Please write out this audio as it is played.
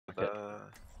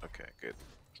Okay, good.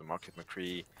 So Market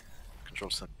McCree, Control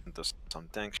Center, some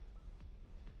tank.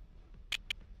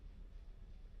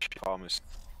 Farmers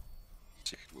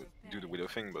do the Widow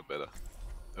thing, but better.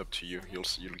 Up to you.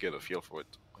 You'll get a feel for it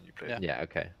when you play. Yeah. Yeah,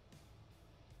 okay.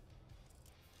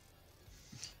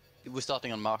 We're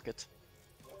starting on Market.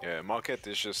 Yeah, Market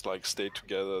is just like stay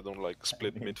together, don't like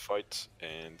split mid-fight,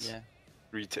 and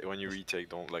when you retake,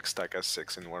 don't like stack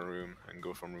S6 in one room and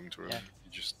go from room to room. Yeah.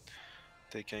 You just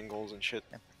take angles and shit.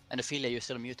 Yeah. And Ophelia, you're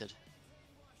still muted.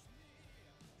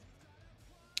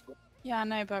 Yeah, I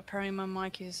know, but apparently my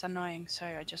mic is annoying, so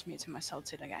I just muted myself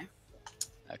till the game.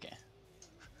 Okay.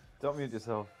 Don't mute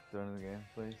yourself during the game,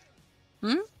 please.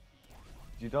 Hmm?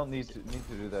 You don't need to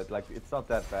do that. Like, it's not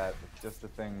that bad. It's just a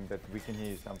thing that we can hear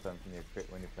you sometimes when you're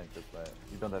playing to play.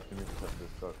 You don't have to mute yourself to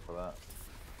Discord for that.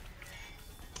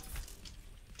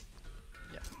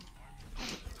 Yeah.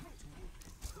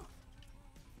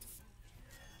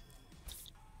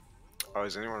 Oh,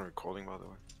 is anyone recording, by the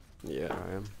way? Yeah,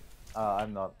 I am.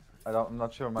 I'm not. I'm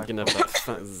not sure my. You can have that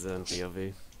fat Zen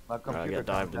POV. My computer get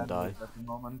dived and can't die. at the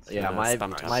moment. Yeah,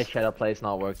 spam my shadow play is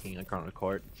not working. I can't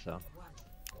record, so.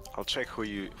 I'll check who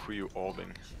you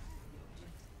orbing.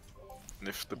 And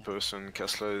if the person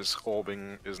Kessler is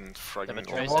orbing isn't fragging all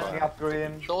Tracer. the Walking time. up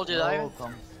green. Soldier dive.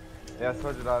 Yeah,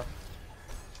 soldier dive.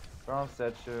 Ground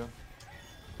statue.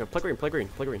 Go, play green, play green,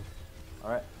 play green.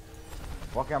 Alright.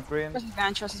 Walking up green.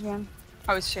 Trust his man.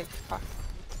 Oh, it's safe. Fuck.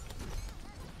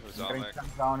 It was Getting Armec.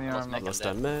 sent down here. Lost I'm mech. not- Lost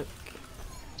that mech.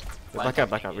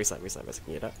 Back up, reset, basically,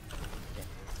 can you get that?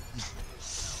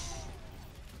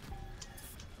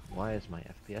 Why is my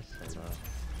FPS so low?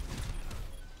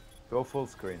 Go full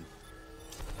screen.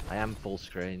 I am full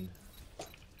screen.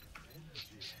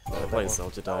 We're playing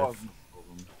Soldier Dive.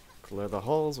 Clear the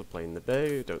holes, we're playing the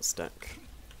bow, don't stack.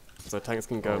 So tanks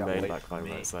can go Yeah, main, wait back for line,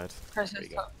 me. right side. Press There his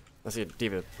you go. top. Let's see,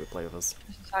 Diva will play with us.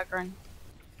 Press his green.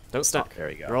 Don't stack. there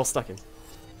we go. We're all stacking.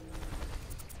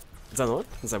 Zen one?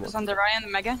 Zen It's one. on the Ryan, the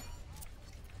Mega.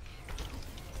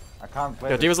 I can't play.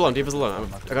 Yo, this. Diva's alone, Diva's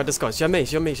alone. I got discards. She main,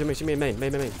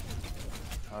 main.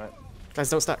 Alright. Guys,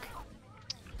 don't stack.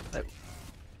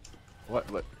 What?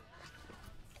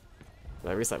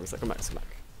 No, reset, come back.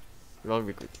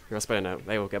 You're spinning out.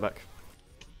 They will get back.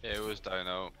 Yeah, it was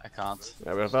Dino. I can't.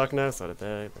 Yeah, we have Wagner, so did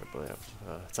they. We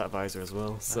have Tat Visor as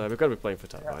well. So we've got to be playing for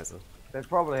Tat Visor. They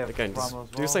probably have Again, just Cromwell as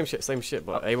do well. same shit,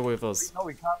 but able with us. No,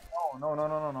 we can't.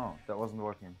 No. That wasn't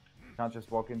working. You can't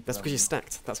just walk into That's them. because you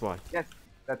stacked. That's why. Yes,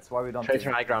 that's why we don't. Tracer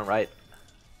do high ground right.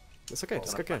 It's okay.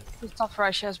 It's okay. His top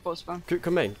right shares both spawn. Keep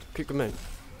come main. Keep main.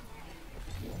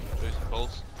 Tracer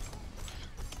pulse.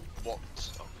 What?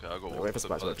 Okay, I got Wait one for for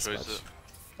splash. the Wait for Tracer. splash.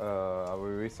 Are we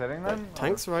resetting them?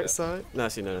 Tanks right Yeah. side. No,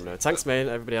 actually no. Tanks main.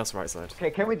 Everybody else right side.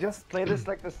 Okay, can we just play this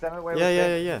like the standard way? we Yeah.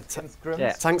 played Yeah. in scrims,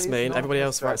 Yeah. Tanks please? main. No, Everybody no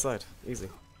else right stress. side. Easy.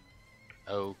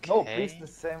 Okay. No, please the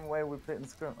same way we played in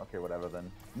scrim. Okay, whatever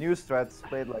then. New strats,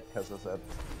 played like Kessler said.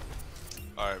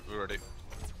 Alright, we're ready.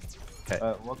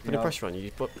 Walking Putting out. pressure on you.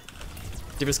 You put.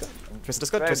 Give us. Tracer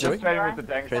discard. Right, Tracer just Joey. trading with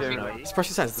the tanks Tracer here. no. Just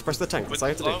pressure tanks. Just pressure the tank. That's all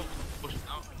you have to do. Slow, push it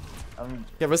out.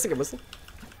 Yeah, listen.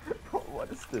 What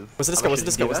is this? What's the discard?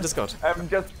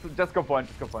 Just go point,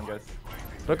 guys.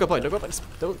 Don't go point.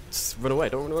 Just run away.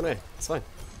 Don't run away. It's fine.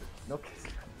 No,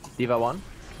 Diva 1.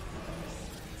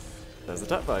 There's the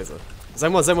Tat Visor.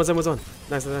 Zen one's on.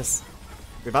 Nice.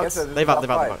 We've out. Yes, sir, this They've is out.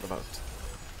 top five.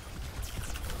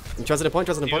 And transit point.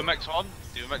 Do you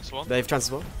max one? They've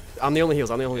transit one. I'm the only heals.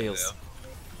 Yeah.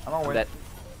 I'm on win. That.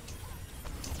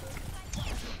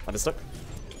 I just stuck.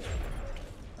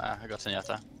 I got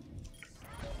Zenyatta.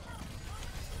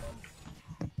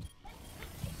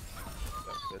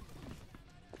 That's it.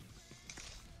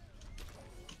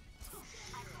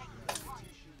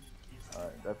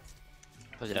 Alright, that's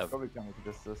But yeah, probably coming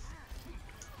to this.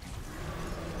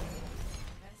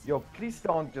 Yo, please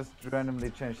don't just randomly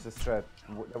change the strat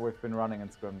that we've been running in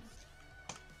scrims.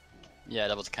 yeah,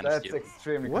 that was kind of That's stupid.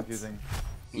 extremely What? confusing.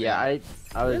 Yeah,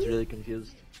 I was really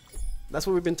confused. That's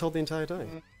what we've been told the entire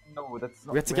time. No, that's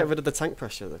not. We had to get rid of the tank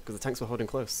pressure because the tanks were holding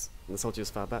close and the soldier was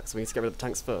far back. So we need to get rid of the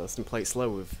tanks first and play it slow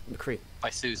with McCree. By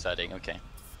suiciding, okay.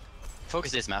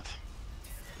 Focus this map.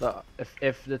 So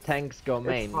if the tanks go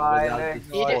main fine, without eh?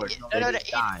 the No, support, no, they no,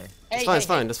 die. It's fine, it's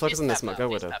fine. Just focus on this map. Go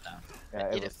with it.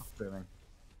 Yeah, Eat it it. was streaming.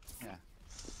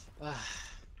 Yeah.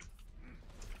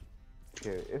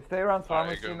 Okay, if they run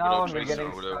pharmacy go now without and Tracer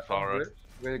or without Pharah.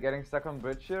 we're getting stuck on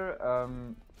bridge here,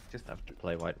 just Have to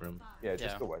play white room. yeah,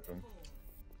 just Yeah. go white room.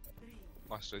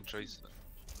 Master and Tracer.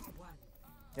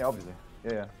 Yeah, obviously.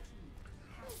 Yeah.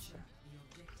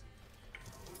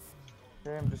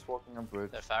 Okay, I'm just walking on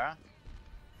bridge. The Farah?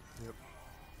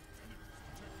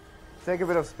 Take a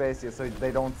bit of space here so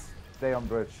they don't stay on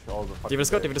bridge all the fucking D.Va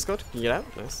Scott, day. D.Va Scott. Can you get out?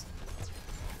 Nice.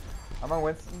 I'm on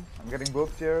Winston. I'm getting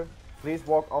booped here. Please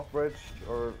walk off bridge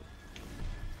or.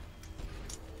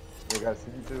 You guys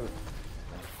need to. Yeah,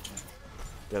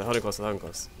 they're holding close, they're holding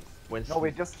close. Winston. No,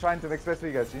 we're just trying to make space for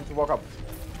you guys. You need to walk up.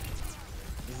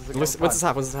 This is a What's game this time.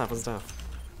 half? What's this half? What's this half?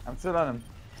 I'm still on him.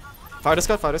 Fire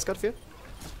Scott for you.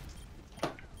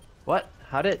 What?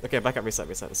 How did? Okay, back up, reset.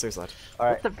 Suicide.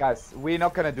 Alright, guys, we're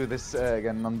not gonna do this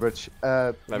again on bridge.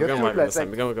 No, we're going white room this time.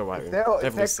 We're gonna go white room.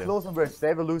 If they're close on bridge, they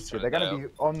have a loose here. They're gonna be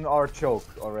on our choke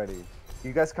already.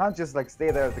 You guys can't just like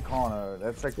stay there at the corner.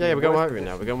 That's like. Yeah, the we're going worst white room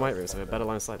now. position. We're going white room, so we have better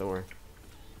line of sight. Don't worry.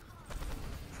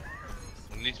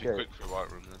 We need to be Okay. quick for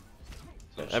white room then.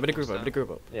 So just Everybody walk group up. Everybody down.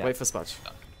 group up. Yeah. Wait for Spatch.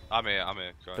 I'm here.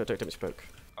 Go Don't on. take too much poke.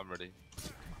 I'm ready.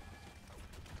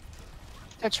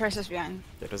 The Tracer's behind.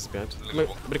 Yeah, this is behind. Look,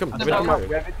 Everybody come. We Everybody come white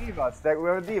room. have a diva. We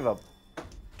have a diva.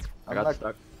 I got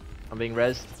stuck. I'm being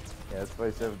rezzed. Yeah, it's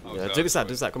 47. Oh, Yeah, so do this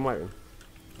that's that. Come white room.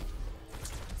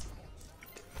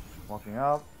 Walking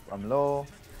up. I'm low.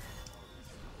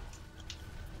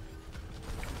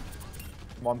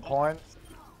 1 point.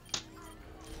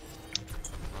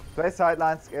 Play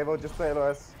sidelines, Evo. Just play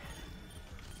LOS.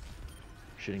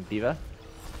 Shooting D.Va.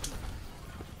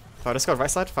 Fire Scott right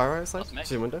side. Fire right side. What's next?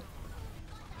 See window.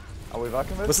 Are we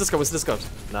working with? What's this code?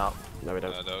 No, No, we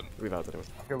don't. I don't. We've out anyway.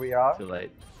 Okay, we are. too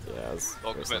late. Yeah, it's.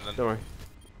 I'll commit then. Don't worry.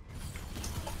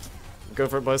 Go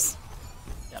for it, boys.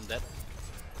 Yeah, I'm dead.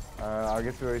 I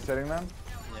guess we're resetting them.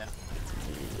 Yeah.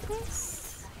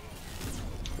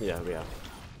 Yeah, we are.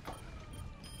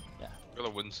 Got a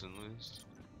Winston lose.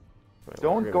 Wait,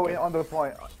 Don't we're go gonna in on the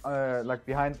point, like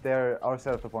behind our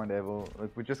side of the point, Evo.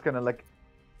 Like we're just gonna like,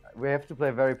 we have to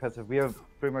play very passive. We are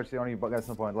pretty much the only guys on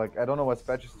the point. Like I don't know what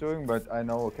Spatch is doing, but I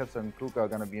know Ketzer and Kuka are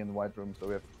gonna be in the white room, so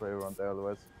we have to play around there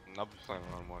otherwise. I'll be playing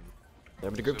around one.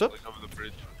 Everybody grouped up? Over the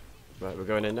bridge. Right, we're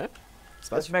going in there.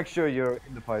 Let's Spatch. make sure you're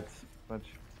in the fight, Spatch.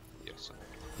 Yes. Sir.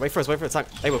 Wait for us, tank.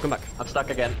 Hey, we'll come back. I'm stuck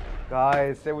again.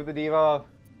 Guys, stay with the diva.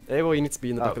 Hey, well, you need to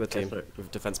be in the back Oh, of the team yes, sir.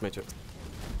 with defense matrix.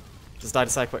 Just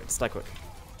die quick. It's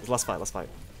last fight.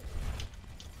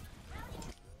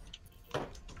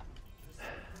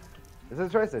 This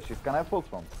is Tracer. She's gonna have full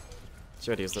swamp. She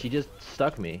already used it. She just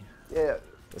stuck me. Yeah.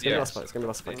 It's gonna be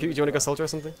last fight. Q, do you wanna go soldier or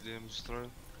something? Yeah, just throw.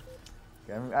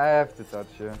 Okay, I have to touch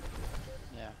you.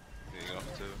 Yeah. Yeah, you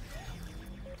have to.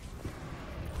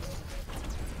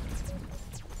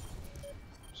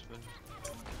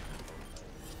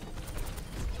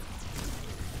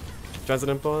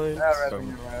 Transient point. Yeah,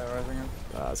 rising it.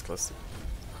 Ah, that's close.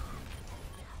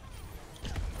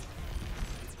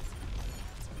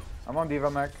 I'm on Diva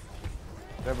Mac.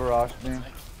 They barraged me.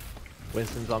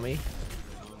 Winston's on me.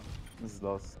 This is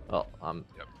lost. Oh, I'm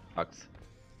Yep. fucked.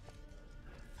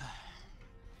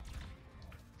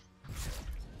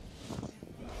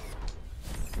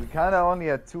 We kinda only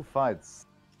had 2 fights.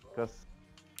 Because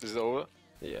Is it over?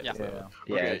 Yeah. Yeah. it's yeah. over.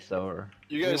 Yeah, Okay. it's over.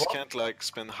 You guys can't like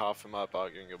spend half a map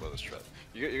arguing about a strat.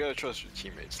 You gotta trust your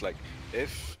teammates. Like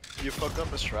if you fuck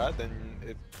up a strat, then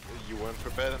you weren't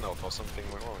prepared enough or something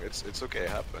went wrong. It's okay, it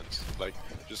happens. Like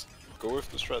just go with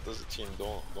the strat as a team.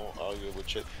 Don't argue with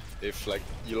shit. If like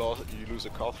you lose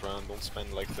a Koth round, don't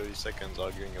spend like 30 seconds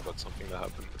arguing about something that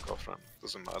happened in the Koth round.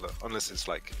 Doesn't matter unless it's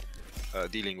like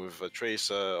dealing with a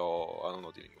Tracer or I don't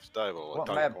know, dealing with Dive or What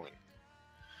a map? Coin.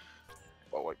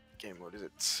 Well, what game mode is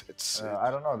it? It's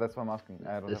I don't know, that's what I'm asking.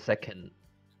 I don't The know. second.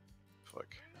 fuck.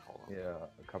 Hold on. Yeah,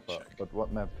 a couple. Check. But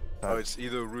what map? Oh, it's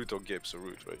either Root or Gibbs, so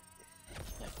Root, right?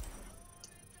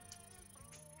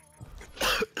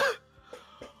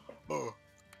 Oh.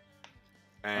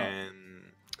 And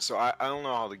so I don't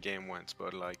know how the game went,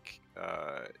 but like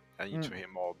I need to hear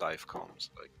more dive comms.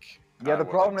 Like Yeah, I the wasn't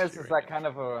problem is hearing it's like it. kind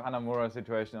of a Hanamura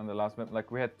situation on the last map.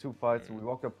 Like we had 2 fights, we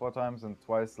walked up 4 times and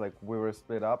twice like we were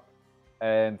split up.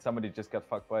 And somebody just got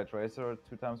fucked by a Tracer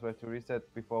 2 times. We had to reset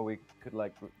before we could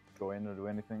like go in or do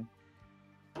anything.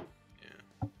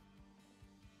 Yeah.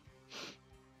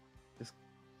 Just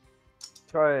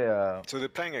try. So they're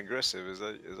playing aggressive. Is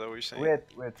that what you're saying? We had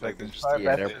Like like they're just try doing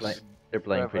Yeah, Bastion. they're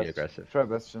playing Try pretty Bastion. aggressive. Try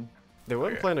Bastion. They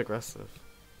weren't Okay. playing aggressive.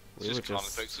 It's We were just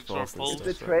just context forced and examples. stuff,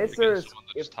 If the right? Tracer is- Someone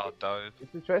that just hard dive.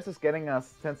 If the Tracer's getting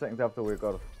us 10 seconds after we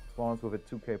got spawns with a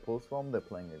 2k pulse bomb, they're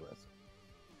playing aggressive.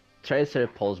 Tracer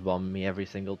pulse bomb me every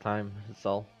single time. That's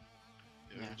all.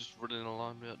 Yeah, we're just running a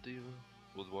line with that diva.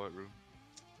 With white room.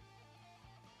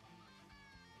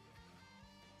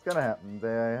 It's gonna happen. They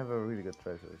have a really good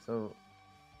Tracer, so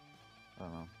I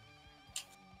don't know.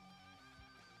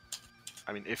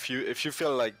 I mean, if you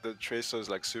feel like the Tracer is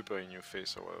like super in your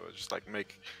face or whatever, just like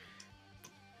make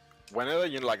whenever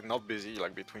you're like not busy,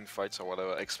 like between fights or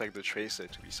whatever, expect the Tracer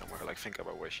to be somewhere. Like think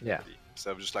about where she Yeah. can be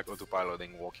instead of just like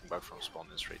autopiloting, walking back from spawn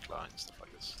in a straight line, stuff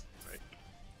like this. Right?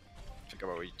 Think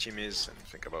about where your team is and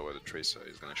think about where the Tracer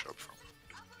is gonna show up from.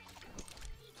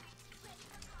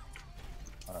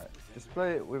 Alright, just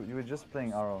play. We were just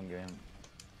playing our own game.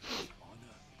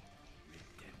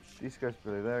 These guys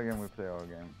play their game, we play our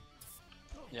game.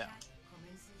 Yeah.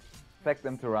 Expect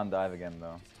them to run dive again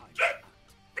though.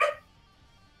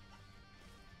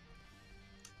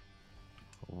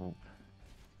 Oh.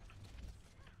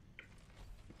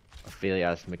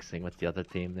 Ophelia's mixing with the other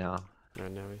team now. No,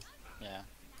 no. Yeah.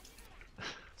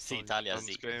 See Italia, Done see.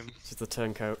 this game. She's the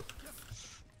turncoat.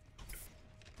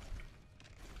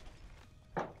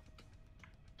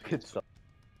 Good stuff.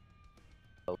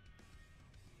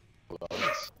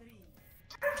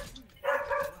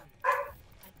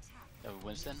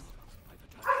 Winston.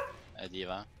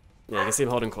 Diva. Yeah, you can see him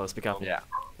holding close. Be careful. Yeah.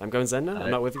 I'm going Zen now. I'm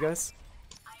not with you guys.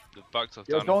 The back's off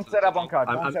Yo, down don't into set the up on tunnel.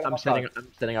 card. Don't set up I'm on setting card. I'm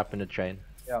setting up in the train.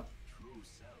 Yeah.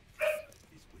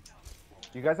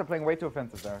 You guys are playing way too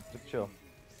offensive there. Just chill.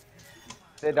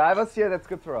 They dive us here, that's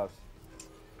good for us.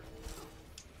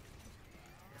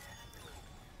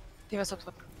 D.Va's up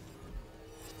top.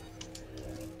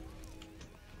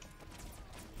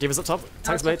 Give us up top.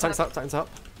 Tanks mate. Tanks up. Tanks up.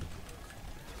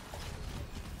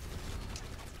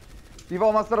 D.Va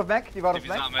almost out of mech. D.Va out of D.Va's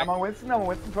mech. not mech. I'm on Winston. I'm on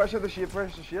Winston. Pressure the shield.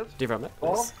 Pressure the shield. Diva up.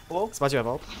 Follow. Nice. Follow. Spot you have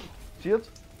ult. Shield.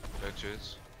 Yeah,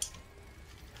 cheers.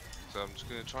 So I'm just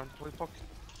gonna try and play pocket.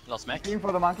 Lost mech. Team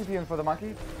for the monkey. Team for the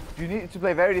monkey. You need to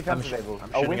play very defensive. Abel. I'm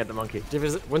Oh, shooting at the monkey.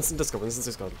 Diva, Winston Discord. Winston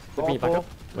Discord. Give me Follow, back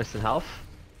up. Winston health.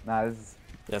 Nah, this is.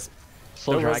 Yes.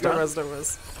 Soldier Don't res, don't aggro. res, don't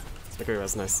res. Okay,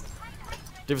 res, nice.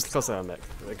 Diva's closer on mech.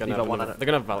 They're gonna Diva have, one they're out of-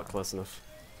 gonna have Valk close enough.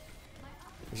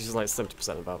 She's like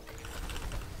 70% of Valk.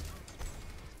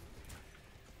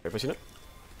 Wait, pushing it.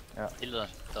 Still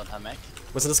don't have mech.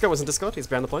 Winston Discord, Winston Discord. He's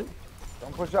behind the point.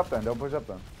 Don't push up then. Don't push up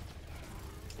then.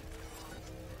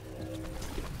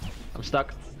 I'm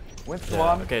stuck. Winston Yeah,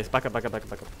 one. okay, back up, back up, back up,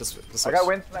 back up. Just I got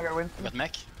Winston. I got I Winston. got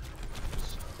mech.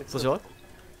 Soldier low.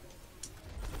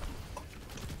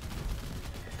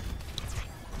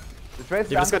 The trade's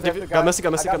Diva down. Discord, Diva, Diva, got Mercy,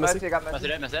 got Mercy, I got Mercy. I got Mess Mercy.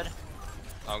 dead, mess dead.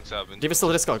 I'm seven. Diva's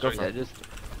still Discord, go for Yeah, it. just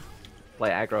play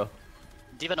aggro.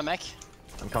 Diva no mech.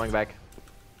 I'm coming back.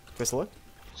 Trace low.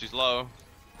 She's low.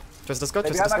 Trace Discord,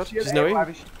 Maybe Trace I have Discord. shield. She's Hey, knowing. I have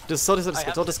a shield. Just Soldier I Discord,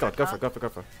 have Soldier Discord. Go Discord for it, go for it, go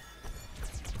for it.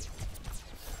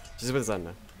 She's with Zen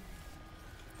now.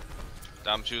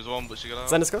 Damn, she was one, but she got out.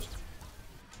 Zen Discord.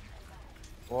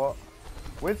 Oh.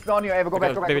 Winston on you. Ava, go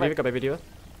back. Go back. Baby Go Diva, back. got Baby Diva.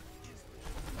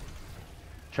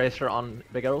 Tracer on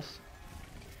Big Earls.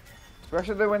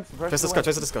 Pressure the Winston. Pressure Trace the Discord, Winston.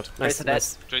 Trace Discord. Nice, Tracer dead.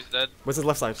 nice. Trace dead. Winston's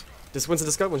left side. Just Winston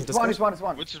Discord, Winston It's one. It's Discord. one. It's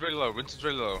one. Winston's really low. Winston's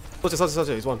really low. Soldier, Soldier,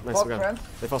 Soldier. He's one. Nice, False we're going. trans.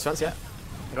 They false trans, yeah.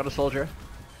 I got a soldier.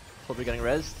 Soldier getting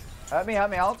rezzed. Help me out.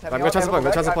 Help me I'm out. gonna chance the Ava, point, go I'm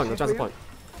gonna chance the back. point, I'm I gonna chance the see point.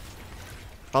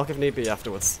 Hulk if need be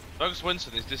afterwards. Focus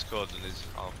Winston, his Discord and his.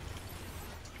 Oh. you.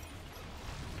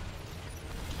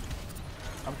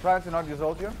 I'm trying to not use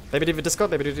ult here. Baby Diva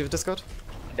Discord, Baby Diva Discord.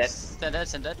 Stand dead,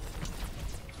 stand dead.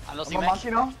 I'm I'm losing a mech.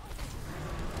 monkey now.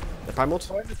 The Prime ult.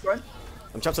 Going, it's going.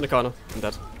 I'm trapped in the corner. I'm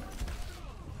dead.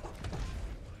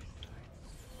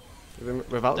 We're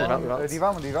out, we're out, we're out. D.Va,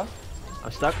 I'm on D.Va.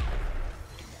 I'm stuck.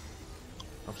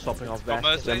 I'm swapping off Got back.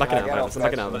 Mercy. Yeah, I'm backing I out, get man. off I'm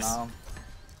backing back out of this. now.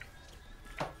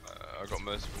 I got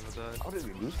Mercy from my dad. How did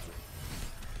we lose?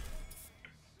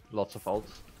 Lots of ults.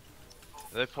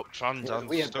 They popped trans Yeah, and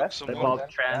we stuck invested They in someone. them. bought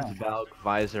Trans, Valk,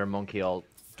 Visor, Monkey ult.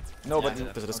 No, Yeah, but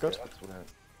yeah. There's a Discord. Okay, that's weird. Right,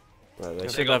 they Yeah,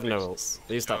 should they have got no fixed. ults.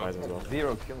 They use that visor as well.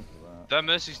 0 kills. Their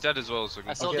Mercy's dead as well, so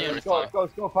I saw Okay, the let's go,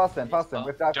 let's go fast then, fast then.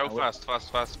 With that, Joe fast.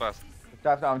 Let's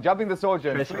dive down. I'm jumping the soldier.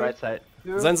 in Tracer 3, right side.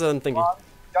 2, Zen's and thingy. 1.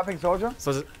 Jumping soldier.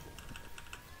 So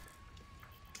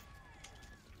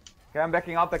Okay, I'm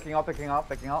backing up. Payload.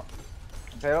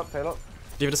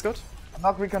 Diva Discord. I'm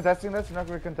not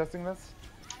recontesting this.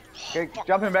 Okay,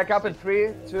 jumping back up in 3,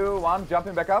 2, 1.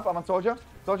 Jumping back up. I'm on soldier.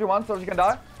 Soldier 1. Soldier can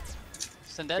die.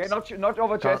 Stand dead. Okay, not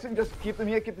over chasing. Just keep them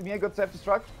here. Good safe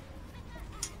destruct.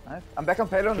 Nice. I'm back on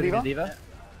payload and Shooting D.Va. the D.Va.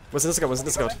 Winston Discord, Winston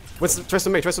Discord. Winston, trace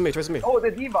with me. Oh,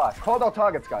 the D.Va. Called out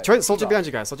targets, guys. Soldier D.Va. behind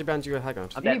you guys, soldier behind you, high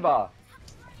ground. I'm dead. D.Va.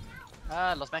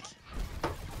 Ah, lost mech.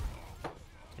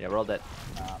 Yeah, we're all dead.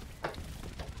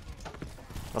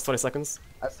 Last 20 seconds.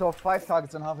 I saw 5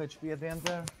 targets on half HP at the end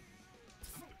there.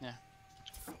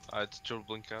 I had to Joe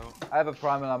blink out. I have a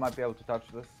primal. I might be able to touch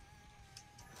this.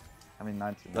 I mean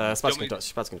 19.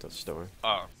 Spats can touch, don't worry.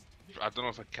 Ah, I don't know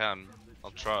if I can.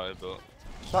 I'll try, but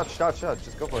Touch.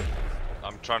 Just go for it.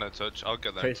 I'm trying to touch. I'll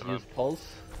get there. Tracer tonight. use pulse.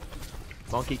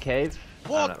 Monkey cave.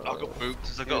 What? I I don't know. got booped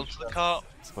as I got onto the cart.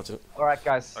 Spot it. Alright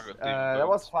guys, I got that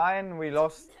was fine. We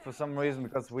lost for some reason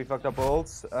because we fucked up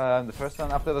ults. The first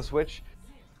one after the switch,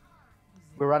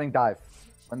 we're running dive.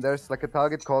 When there's like a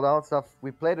target called out stuff,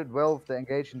 we played it well with the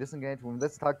engage and disengage. When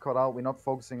this target called out, we're not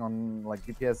focusing on like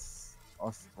DPS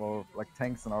or like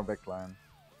tanks in our backline.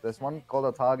 There's one called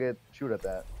out target, shoot at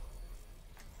that.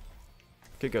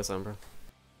 Good go, Sombra.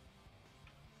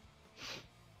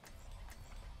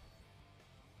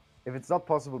 If it's not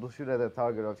possible to shoot at a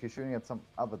target, or if you're shooting at some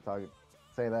other target,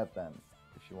 say that then,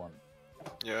 if you want.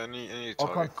 Yeah, any Or,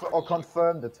 target. or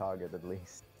confirm the target at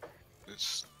least.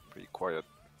 It's pretty quiet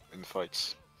in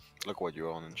fights. Look what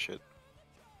you're on and shit.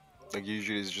 Like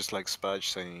usually it's just like Spaj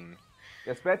saying,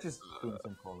 Yeah, Spatch is doing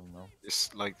some calling though.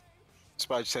 it's like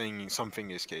Spaj saying something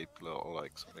escaped or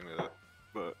like something like that.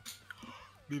 But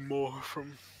need more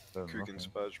from Cook and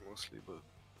Spaj mostly, but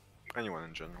anyone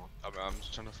in general. I mean, I'm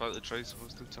just trying to fight the Tracer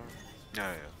most of the time.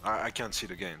 Yeah, I can't see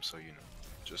the game, so you know,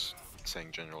 just saying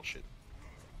general shit.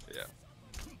 Yeah.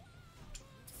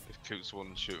 If Cook's the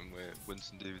one shooting with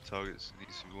Winston David targets, it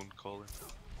needs to be one calling.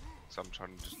 So I'm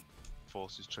trying to just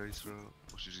force his Tracer out,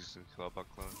 or she's just gonna kill our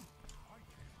backline.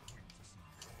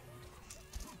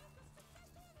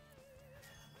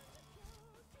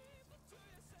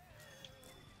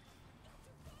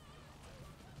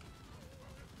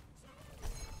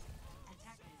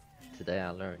 Today I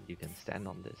learned you can stand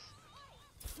on this.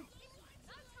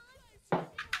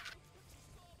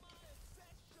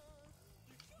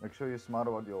 Make sure you're smart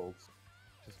about your ults.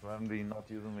 Just randomly not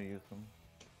use them or use them.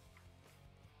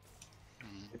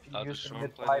 If you I'll use just them try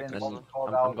and play mid-fight the and And one called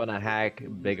I'm out, gonna hack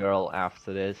Big Earl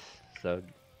after this, so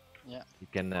Yeah. you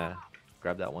can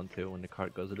grab that one too when the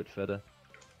card goes a bit further.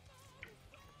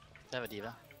 They have a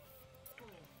diva.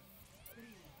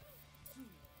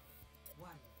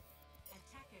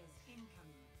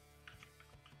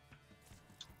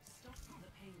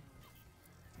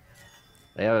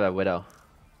 They have a Widow.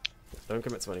 Don't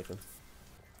commit to anything.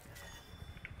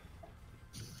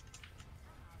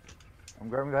 I'm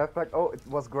grabbing the half pack. Oh, it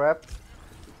was grabbed.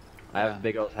 I have Yeah.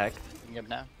 Big Earl's hacked. You can get it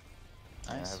now.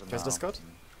 I Nice. have it Trace now. discard.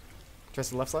 Trace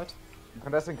to the left side. I'm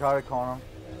contesting carry corner.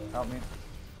 Help me.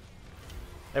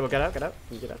 Hey, well, get out, get out.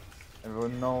 You get out.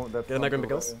 Everyone know that. Get in there, Grim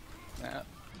Girls. Yeah.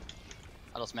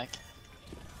 I lost mech.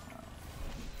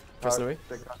 Trace away.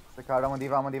 The card. I'm on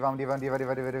diva. I'm on diva. I'm on diva. Diva.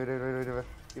 Diva. Diva. Diva. Diva.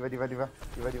 Diva. Diva. Diva.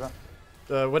 Diva. Diva.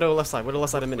 Diva. Widow left side. Widow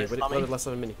left side and mini. Winston, Widow left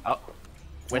side and mini. Oh,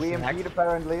 We Winston hacked. impede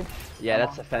apparently. Yeah,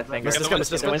 that's a fat finger. Mr. Discord, Mr.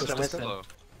 Discord, Winston, Mr. Winston. Discord.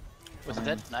 Was it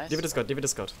dead? Nice. Diva discard, Diva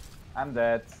discard. I'm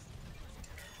dead.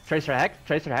 Tracer hacked.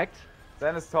 Tracer hacked.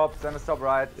 Zen is top. Zen is top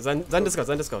right. Zen discard,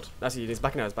 Zen discard. Actually, he's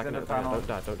backing out, he's backing Zen out. is tunnel. Don't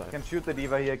die, don't die. Can shoot the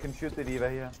diva here. Can shoot the diva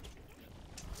here.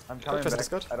 I'm coming Tracer back.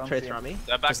 discard. I don't see Tracer him. on me.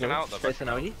 They're backing Just out, they're Tracer backing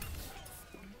out. Nogi.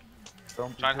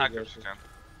 Don't Try and be hack too her if you can.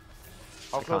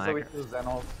 How I close can't are we hack to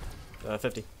Xenos?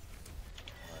 50.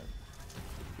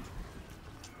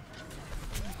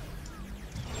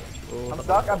 I'm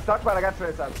stuck, but I got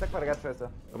Tracer. I'm stuck, but I got Tracer.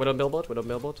 Widow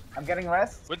billboard. I'm getting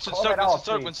rest. Winston Call stuck, that Winston out,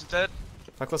 stuck, please. Winston's dead.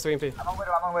 How close to EMP? I'm on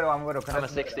Widow, I'm on Widow, I'm on Widow. I'm a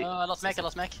Contest 60. Oh, I lost mech. I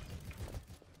lost mech.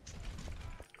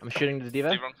 I'm shooting the diva.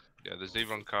 Devon. Yeah, there's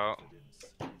Devon on cart.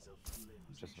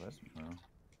 Just rest. No.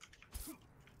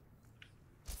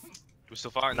 We're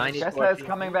still fighting. 90. this. Kessler is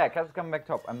coming back. Kessler's coming back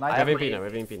top. I'm We 90. have have EMP now, we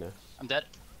have EMP now. I'm dead.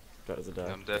 That was a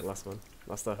die. I'm dead. Last one.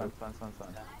 Last Fine, time. fine.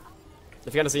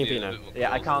 If you get a EMP Yeah, now. a bit more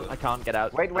Yeah, I close, can't get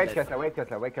out. Wait, I'm wait, dead.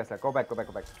 Kessler. Go back.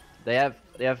 They have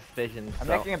vision. I'm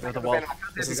so, making it with back the to the wall. bed. I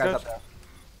can't This save is you guys good. up there.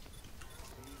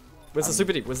 Where's the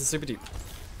super deep? Where's the super deep?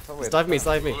 So It's weird. dive me, it's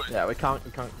dive me. Yeah, we can't.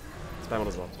 Spam one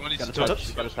as well. Someone needs Gotta to touch.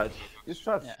 touch. Gotta touch. Use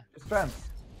strats. Yeah. Use strength.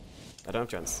 I don't have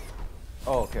chance.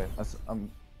 Oh, okay.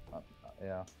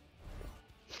 Yeah.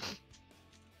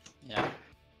 Yeah.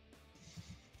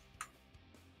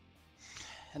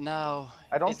 And now.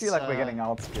 I don't it's, feel like we're getting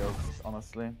outskilled,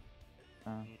 honestly.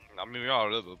 I mean, we are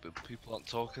a little bit, but people aren't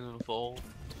talking enough at all.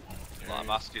 Like, I'm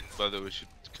asking whether we should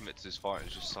commit to this fight.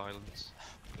 It's just silence.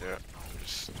 Yeah.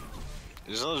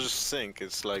 It's not just sync.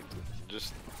 It's like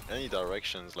just any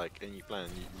directions, like any plan.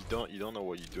 You don't know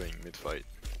what you're doing mid fight.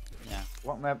 Yeah.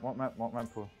 What map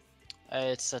pool?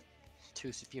 It's a 2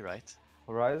 CP, right?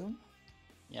 Horizon?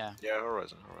 Yeah. Yeah,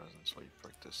 Horizon. That's what you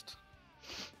practiced.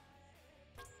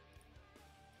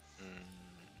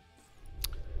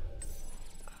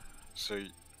 So,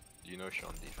 you know if you're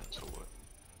on defense or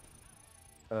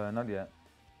what? Not yet.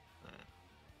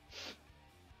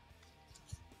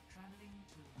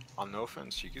 On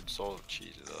offense, you could sort of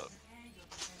cheese it up.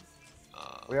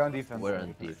 We're on defense. We're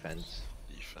on defense.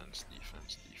 Defense.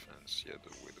 Yeah, the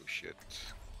Widow shit.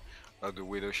 The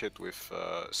Widow shit with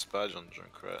Spaj on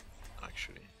Junkrat,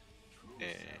 actually.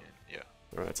 And yeah,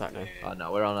 We're on attack now. Oh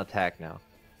no, we're on attack now.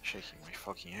 shaking my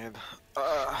fucking head.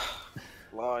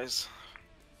 Lies.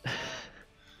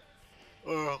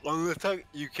 On the attack,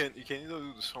 you can either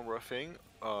do the Sombra thing.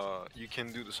 You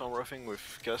can do the Sombra thing with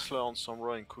Kessler on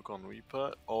Sombra and Cook on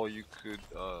Reaper, or you could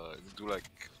do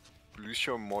like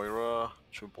Lucio, Moira,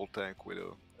 triple tank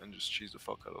Widow, and just cheese the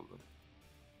fuck out of them.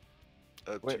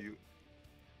 Up Wait. to you.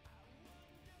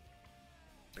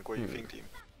 Like, what do you think, team?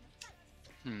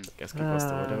 Guess keep us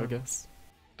the Widow, I guess.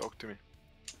 Talk to me.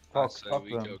 I Talk, say talk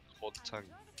we to them. go quad tank.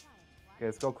 Okay,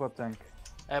 let's go quad tank.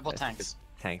 Bot tanks.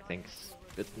 Tank thinks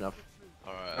good enough.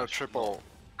 Alright. No, triple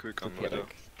Cook on Yeah, Widow.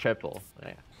 like, triple.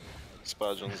 Yeah.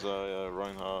 Spadgens,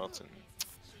 Reinhardt, and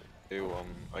Ew,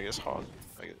 I guess hard.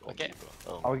 I guess Okay.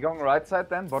 Are we going right side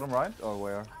then? Bottom right? Or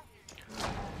where?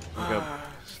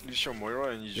 Lucio, Moira,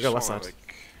 and you go just left wanna side.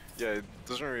 like, yeah, it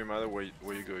doesn't really matter where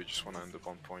you go. You just wanna end up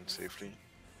on point safely.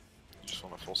 You just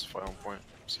wanna falsify on point,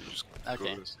 so you just Okay. go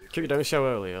there safely. Cook, don't show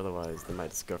early, otherwise they might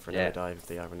just go for an Yeah. air dive if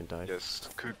they haven't died. Yes,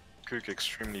 Cook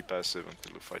extremely passive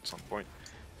until the fight's on point,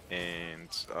 and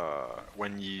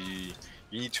when you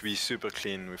need to be super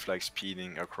clean with like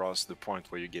speeding across the point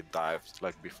where you get dived,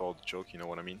 like before the choke. You know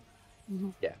what I mean?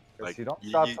 Yeah. Like, you don't you-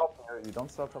 start you- top here. You don't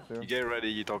start top here. You get ready,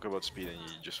 you talk about speed, and you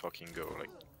just fucking go. Like,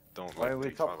 don't Why like are we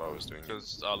take top? 5 hours doing it.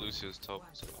 Because Lucio's top,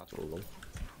 so that's Cool.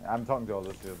 I'm talking to all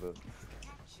this here, but...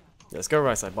 Yeah, let's go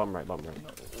right side, bottom right, bottom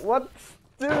right. What?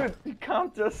 Dude, you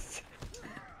can't just...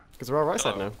 Because we're all right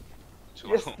side Oh. now. too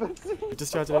Yes, long. but... We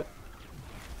just tried to do it.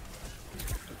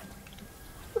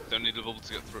 Don't need a bubble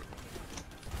to get through.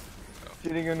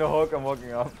 Shooting in the hook, I'm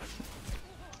walking up.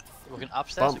 We're going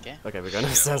upstairs, Bomb. okay? Okay, we're going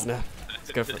upstairs now.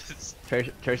 Let's go for it. It's-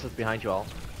 Tracer's behind you all.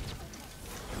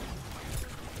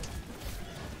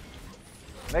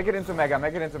 Make it into Mega,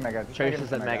 make it into Mega. Just make it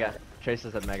Tracer's into at Mega.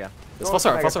 Tracer's at Mega. Let's Go false into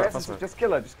her, Mega, false her, press false it, her. just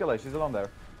kill her, she's alone there.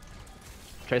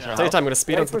 Tracer Yeah. Take your out. time, we're gonna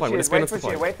speed Wait onto the for point, we're gonna shield, speed wait onto for the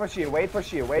shield, point. wait for shield, wait for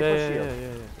shield, wait Yeah, for yeah, shield. yeah,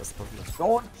 yeah. That's the problem.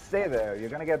 Don't stay there, you're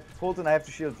gonna get pulled and I have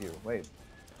to shield you. Wait.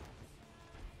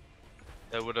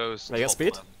 Yeah, Widow's Now you got top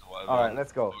speed? left, whatever. Alright,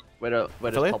 let's go. Widow's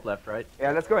Affiliate? top left, right?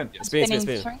 Yeah, let's go in. Speed, speed, Spinning,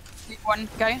 speed. sorry. 3, 1,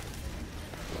 go.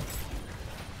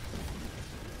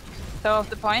 Throw off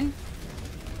the point.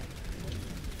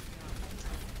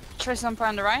 Triss on point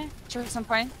on the right. Triss on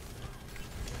point.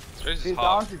 Tracer's She's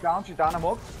hard. down, she's down, she's down, I'm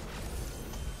hooked.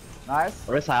 Nice.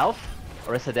 Orisa health.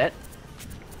 Orisa dead.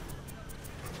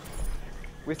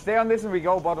 We stay on this and we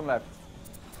go bottom left.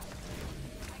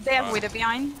 They have Widow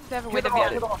behind. They have a Get Widow off,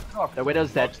 behind. get off, get off. The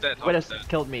Widow's dead. Hog's dead, Hog's Widow's dead.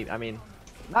 killed me. I mean,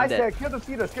 Nice dead. there, kill the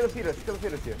feeders, kill the feeders, kill the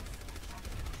feeders, kill the feeders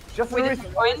here. Just Widow's Orisa,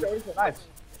 on point. Orisa, nice.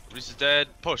 Reese is dead.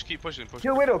 Push, keep pushing, push.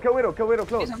 Kill Widow, kill Widow, kill Widow,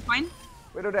 close. He's on point.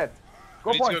 Widow dead.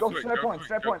 Go We need to point, go quick, straight go point, quick,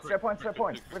 straight go point, quick, straight point, quick, straight quick,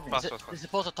 point. quick, With me. fast, Is fast, it fast.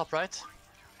 supposed to top right?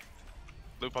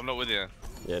 Loop, I'm not with you.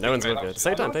 Yeah, no one's with you. Take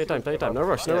your time, take your time, take your time. No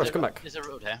rush, no rush, come back. There's a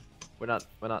road here. we're not.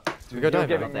 We go You're dive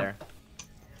giving now. There.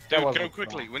 That Dude, wasn't go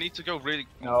quickly. We need to go really.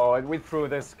 No, we threw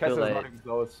this. Castle's late. not even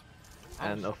close.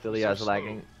 And so Ophelia is slow.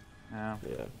 lagging. Yeah.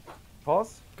 Yeah.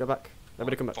 Pause? Go back.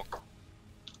 Everybody come back. Fuck.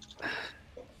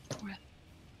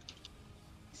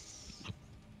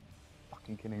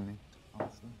 Fucking kidding me.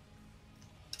 Honestly.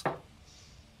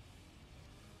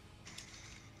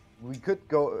 We could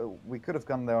go. We could have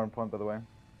gone there on point, by the way.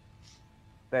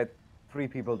 They had 3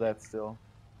 people dead still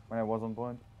when I was on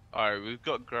point. Alright, we've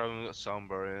got ground, we've got sound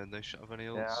barrier, and they should have any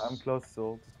ult. Yeah, I'm close to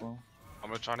ult as well. I'm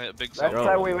gonna try and hit a big Left sound. Go.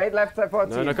 side, we wait. Left side for our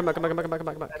No, team. no, come back, come back, come back, come back, come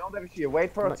back, come I back. don't have a shield.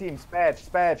 Wait for our Come team.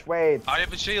 Spatch, wait. I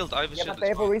have a shield, I have a Yeah, shield. but they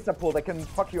It's have a fine. reset pool. They can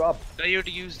fuck you up. They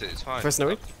already used it, it's fine. First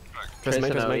Noe. First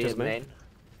main, Tracer first no main, E first in main. main.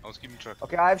 I was keeping track.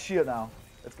 Okay, I have shield now.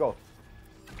 Let's go.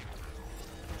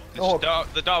 It's No.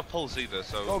 the dark pulse either,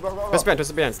 so. Go, go, go, First go.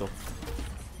 behind still.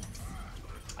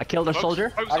 I killed a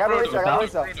soldier. I got a reset, I got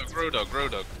a reset. Grow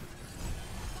dog.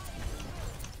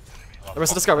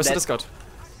 Rest of the squad, rest of Dead. the squad.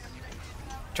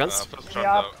 Trans? First Yeah. trend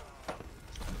out.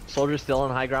 Soldier's still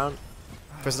on high ground.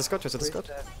 First of the squad, first of the squad.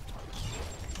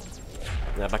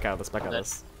 Yeah, back out of this, back out of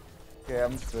this. Okay,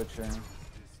 I'm switching.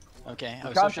 Okay, I You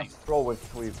was can't switching. just throw with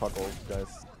 3 fuck ults,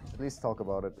 guys. At least talk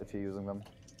about it if you're using them.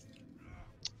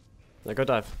 Yeah, go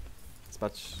dive.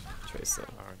 Dispatch Tracer.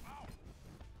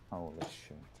 Holy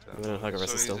shit. I'm gonna hug a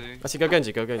rest So still. easy. Actually, go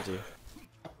Genji, go Genji.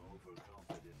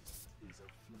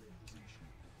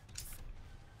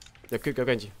 Yeah, go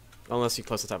Genji. Unless you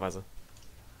close attack visor.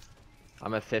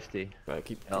 I'm at 50. Right,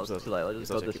 keep. No, it's too late. Let's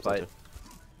just go this fight.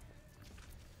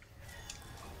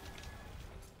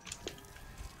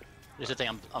 You're sitting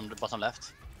on the bottom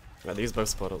left. Right, these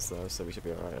both portals though, so we should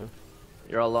be alright. Yeah?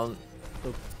 You're alone. I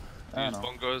Use don't know.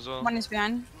 Bongo as well. One is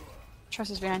behind.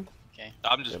 Triss is behind. Okay.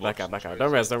 I'm just Yeah, back out, watching back out.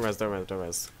 Tracer. Don't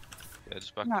res. Yeah,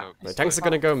 just back No. up. Right, tanks are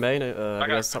gonna go main. Back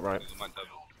Everybody up. else top right. They might dive.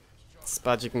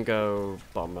 Spad, you can go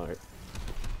bottom right.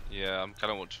 Yeah, I'm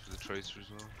kind of watching for the tracer as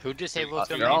well. Who did you say was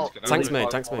they're going all- main? Tanks really main,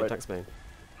 far tanks main, forward. tanks main.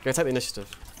 Go take the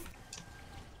initiative.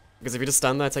 Because if you just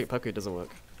stand there, take Poku, it doesn't work.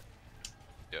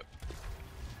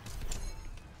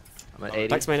 I'm at 80.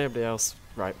 Tanks main, everybody else.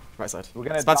 Right side. We're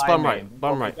gonna Spad's die, bottom man. right,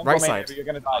 bottom right, Don't right go main, side. You're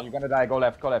gonna die. You're gonna die. Go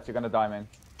left. You're gonna die, man.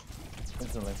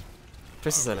 Instantly.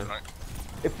 Tracer's in it. Right.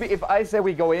 If I say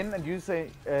we go in and you say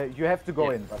you have to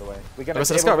go in, by the way. We're gonna.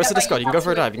 Rest of the squad, you can go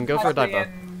for a dive, you can go for a dive bar.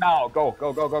 Now,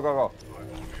 go.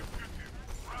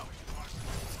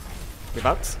 We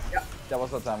bounced? That was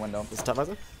the time window. Is it top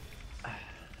visor?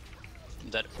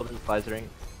 Dead. Soldier's visoring.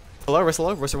 Hello, wrist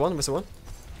low, wrist one.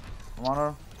 I'm on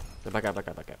her. Back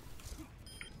out.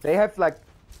 They have like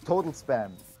total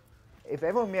spam. If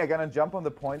Evo and me are gonna jump on the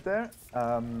point there,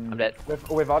 I'm dead.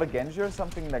 without a Genji or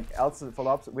something like else to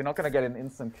follow up, we're not gonna get an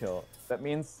instant kill. That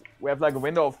means we have like a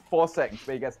window of 4 seconds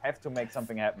where you guys have to make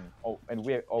something happen. Oh, and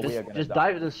we are gonna Just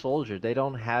die. dive the soldier. They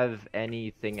don't have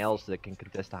anything else that can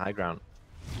contest the high ground.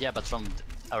 Yeah, but from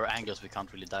our angles we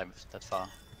can't really dive that far.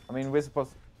 I mean, we're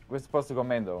supposed to go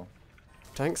main though.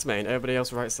 Tanks main, everybody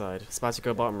else right side. Spad, you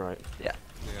go bottom right. Yeah,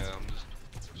 I'm just.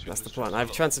 shooting That's the this plan. tracer I have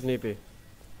a lot. trance if need be.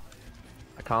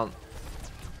 I can't.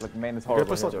 Like main is Go horrible.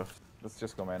 push soldier here. off. Let's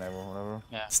just go main, Evo, whatever.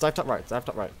 Dive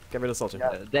top right. Get rid of soldier.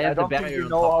 Yeah, They I have the don't think barrier you on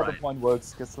know top how right. the point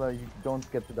works, because like you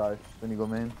don't get to dive when you go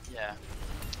main. Yeah.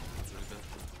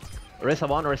 Orisa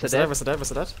 1, Orisa Rest dead.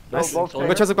 dead. Nice. both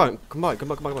Go trance bottom. Come on.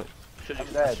 Shooting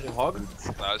dead. Hog.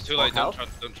 Nah, it's too late. Hog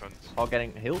Don't trance. Hog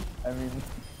getting healed. I mean,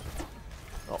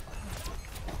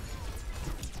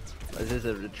 Is this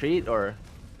a retreat or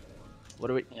what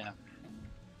do we? Yeah.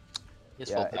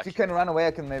 Just yeah, fall if back. you can run away,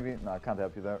 I can maybe. No, I can't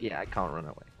help you there. Yeah, I can't run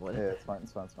away. What? Yeah, it's fine.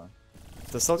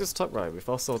 The soldier's top right. We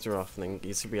force soldier off, and then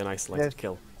he should be an isolated Yes.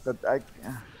 kill. But I.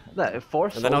 No,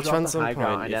 force And then I'll soldier on trance the on high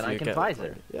ground, point and if then I you can get.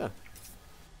 visor. Yeah.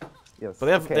 Yes. But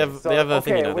they have- okay, they have- so, they have a okay,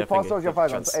 thing, you know, we they have paused thingy, soldier the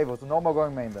 5 chance. Able, so no more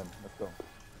going main then. Let's go.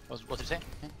 What did you say?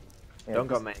 Yeah, Don't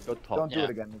go just main, go top. Don't do Yeah. it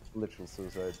again. It's literal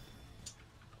suicide.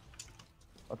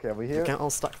 Okay, are we We here? can't all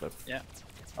stack though.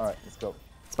 Alright, let's go.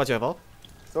 Spad, you have all?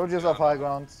 Soldiers off high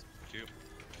ground.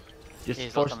 Just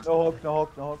He's force. bottom. No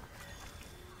hook.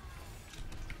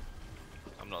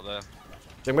 I'm not there.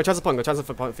 Then go trance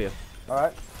for point for you.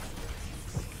 Alright.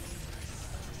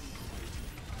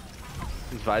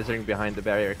 He's visoring behind the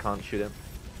barrier. Can't shoot him.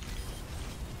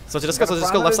 Soldier, just go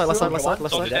left side. Soldier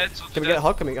Can dead. we get a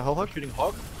hog? Can we get a whole hog? Shooting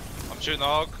hog. I'm shooting the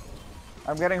hog.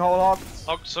 I'm getting whole hog.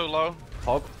 Hog so low.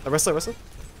 Hog. Wrestle.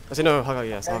 Actually, no, hog,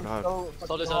 yes, hog.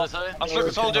 Soldier. I'm stuck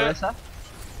with soldier. Orisa.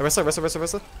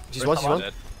 Wrestle. She's Where's one.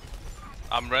 someone?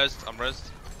 I'm rezzed.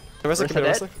 Wrestle, keep it dead?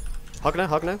 wrestle. Hog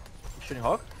now. Shooting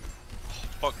hog.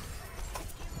 Fuck.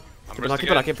 I'm Keep it on, rezzed keep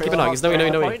again. it on. He's no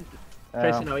E. Point.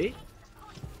 Tracer no E.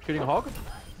 Shooting hog.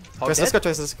 Hog Tracer, dead.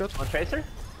 let's go. On Tracer.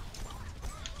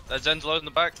 There's Zen's low in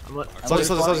the back.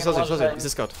 Soldier. He's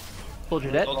just got.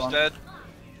 Soldier dead. Soldier's dead.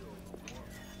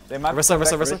 They might Wrestle. come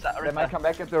back. Orisa. They might come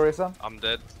back into Orisa. I'm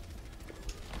dead.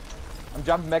 I'm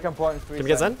jumping back on point in 3 Can we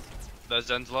get Zen? There's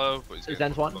Zen's low, but he's getting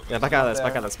Zen's one. Yeah, back out of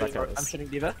I'm this. I'm shooting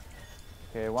Diva.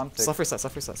 Okay, 1 tick. Soft reset.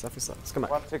 Let's come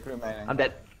back. 1 tick remaining. I'm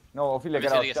dead. No, Ophelia,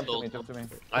 get Ophelia out. gets Jump to pulled. me, jump to me.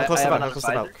 I Close the have back, another close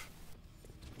the visor. back.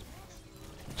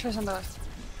 Trace on the left.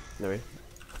 No,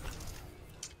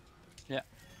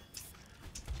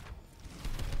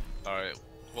 Alright,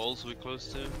 walls are we close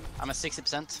to? I'm at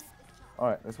 60%.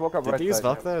 Alright, let's walk up Did right they use side.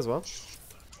 Valk there as well?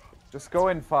 Just go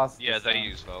in fast. Yeah, this they time.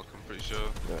 use Valk, I'm pretty sure.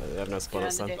 No, they have no spawn Yeah,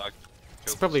 this they time. did. Like, It's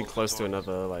killed probably the close to soldier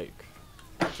another, like,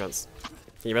 chance.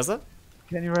 Can you res that?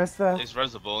 Can you rest there? twice. It's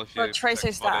reservoir if you. But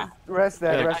Tracer's body. there. Rest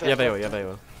there, Yeah, rest there. they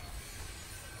will.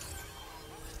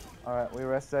 Alright, we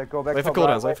rest there. Go back Wait for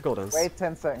top right. cooldowns, Wait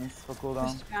 10 seconds for cooldown.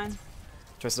 Tracer's behind.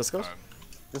 Tracer Discord? Alright,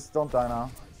 Just don't die now.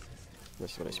 No,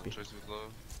 she's got HP. Tracer's low.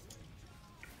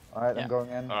 Alright, Yeah. I'm going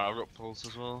in. Alright, I've got pulse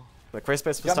as well. Like, crazy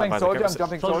space for stat Jumping visor. soldier, I'm They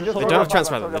jumping Soldier, soldier. soldier. don't have soldier, chance,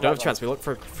 soldier, man. They don't have soldier. chance. We look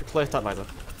for clear stat visor.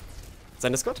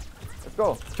 Zen Discord? Let's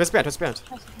go. Tracer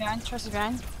behind. Tracer's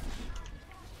behind.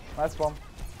 Nice bomb.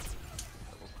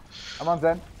 I'm on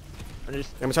Zen. I'm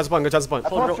just. Go chance point. I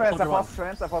Soldier- paused trance, I soldier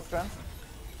one. paused trance.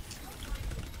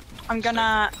 I'm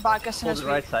gonna back as soon Hold as the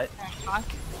we right side. back.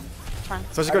 Fine.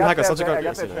 Soldier going hacker. Soldier I going.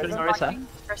 got that, Shooting Tracer. Orisa.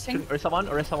 Pressing.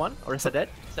 Orisa 1. Orisa dead.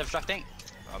 Self-destructing.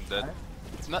 I'm dead.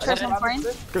 Tracer on point.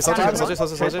 Good,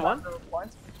 soldier. Tracer 1.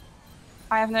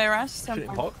 I have no rest. I'm Shooting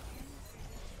fine. hog.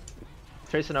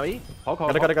 Tracer no E. Hog.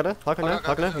 Got it.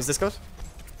 Hawk now. He's Discord.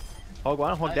 Hog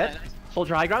 1. Hog dead.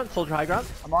 Soldier high ground.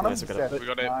 I'm on him. Nice, we got it. Dead. We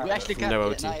got it. Nice. We actually got No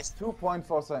it. OT. Nice.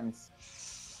 2.4 seconds.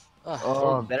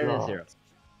 Oh, better than God. 0.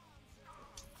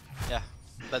 Yeah,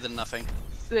 better than nothing.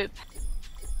 Flip.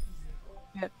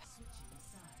 Yep.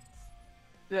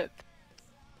 Yep.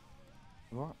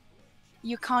 What?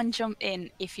 You can't jump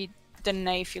in if you don't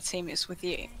know if your team is with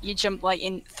you. You jump like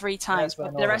in 3 times, Yes, I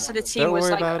but know. the rest of the team Don't was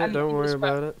worry like. about it. Don't worry ambiguous, but-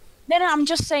 about it. No, I'm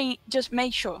just saying. Just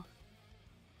make sure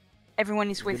everyone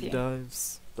is with Good you.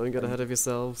 dives. Don't get ahead of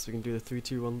yourselves. We can do the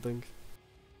 3-2-1 thing.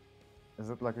 Is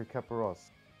it like a Caparos?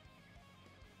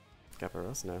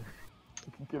 Caparas? No.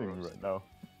 I'm kidding me right now.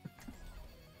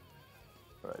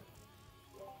 Right.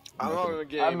 I'm not gonna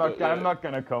get. I'm not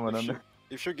gonna comment on it.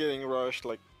 If you're getting rushed,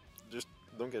 like, just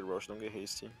don't get rushed. Don't get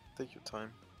hasty. Take your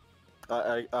time.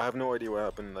 I have no idea what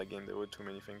happened in that game. There were too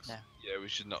many things. Yeah. Yeah, we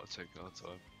should not have taken our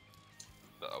time.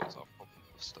 That was our problem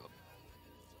at the start.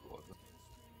 Whatever.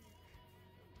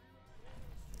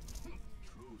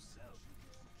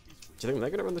 Do you think they're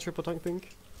gonna run the triple tank thing?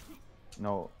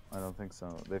 No, I don't think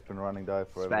so. They've been running dive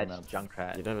for every Spatch, map.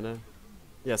 Junkrat. You never know.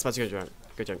 Yeah, Spatch, good junk.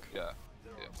 Good junk. Yeah.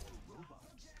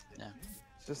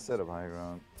 Just set up high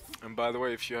ground. And by the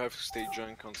way, if you have to stay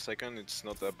junk on second, it's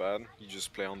not that bad. You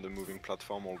just play on the moving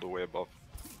platform all the way above.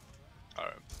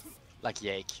 Alright. Like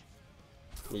Yake.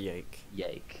 Yake.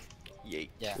 Yake.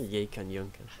 Yeah. Yake and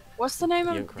Yunker. What's the name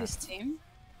of Junkrat. this team?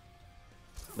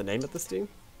 The name of this team?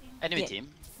 Enemy Yeah.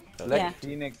 team. Black Yeah.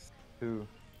 Phoenix 2.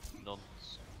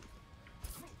 Nonce.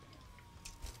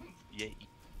 Yay.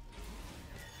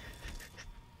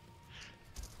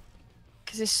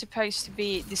 Because it's supposed to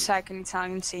be the second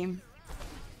Italian team.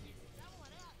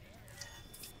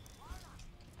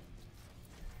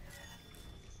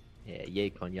 Yeah,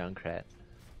 Yake on Junkrat.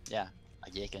 Yeah.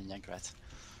 Like Yake and Junkrat.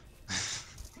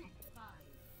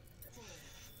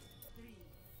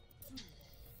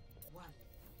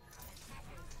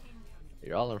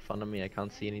 You're all in front of me, I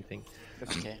can't see anything.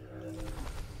 Okay.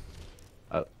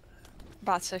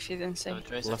 But if you didn't see.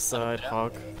 Left side,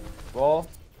 Hog. Ball.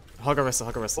 Hog Orisa,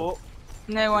 Hog Orisa. Oh.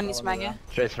 No one is mega.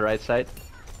 Tracer right side.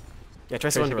 Yeah,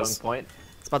 Tracer Tracer under going us. point.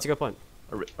 Spatch, go point.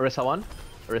 Orisa 1.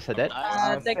 Orisa dead. Nice.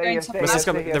 They're Stay going here, to stay Orisa here, is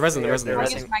coming. stay here, The resin, stay the resin, here, the stay Hog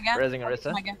here. is mega. Raising Hog is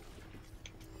Orisa. mega.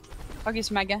 Hog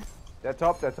is mega. They're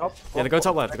top, they're top. Yeah, they go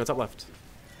top left, they go top left.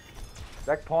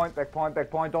 Back point, back point, back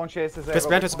point. Don't chase this. Chris arrow,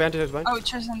 Band, back Chris point. Band, Chris Band. Oh,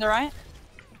 just on the right.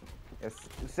 Yes.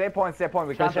 Stay point, stay point.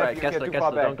 We can't Kessler, have you Kessler, get too far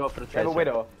Kessler, back. don't go for the They have a Tracer.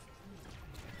 widow.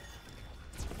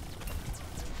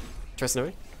 Tracer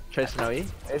Snowy. Tracer no E.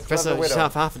 It's Tracer, from the just widow.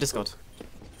 half a Discord.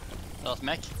 Last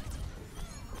mech.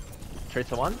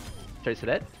 Tracer 1. Tracer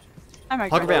dead. Oh my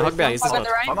Hog god. bear, Hog bear, he's Hog on Discord.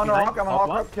 the right. I'm on a Behind. hawk, I'm on a Hawk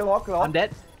hawk. one. Kill hawk, kill hawk. I'm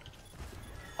dead.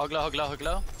 Hog low, hog low, hog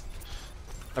low.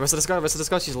 Rest of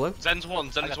Discord, she's low. Zen's one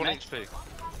got HP.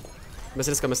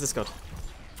 Miss Discord.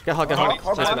 Get Hog, get Hawk, Hog.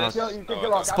 hawk, Tracer hawk, behind. kill- you can Oh,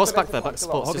 kill hawk. Support After back that, there, kill back kill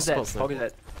support. hawk. Hog is Just dead. support Hog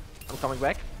is dead. I'm coming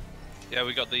back. Yeah,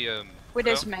 we got the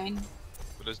Widow's main.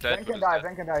 Widow's dead. Zen can Widow's die, dead.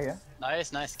 Zen can die here.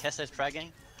 Nice, nice. Kessler's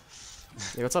fragging.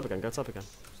 Yeah, go top again, go top again.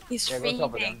 He's Yeah, go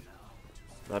top feeding.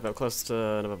 again. Right, close to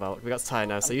another Valk. We got Ty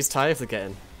now, so use Ty if they get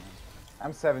in.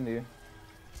 I'm 70.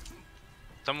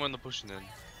 Someone in the pushing in.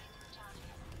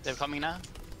 They're coming now.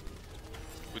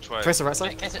 Which way? Tracer right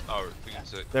Okay, side. Kessler. Oh, we can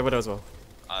see. They're Widow as well.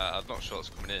 I'm not sure it's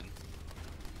coming in.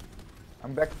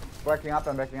 I'm backing up,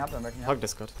 I'm backing up, I'm backing up. Hog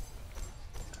Discord.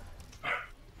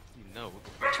 No.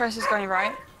 Tracer's going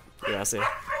right. Yeah, I see.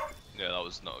 Yeah, that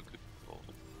was not a good ball.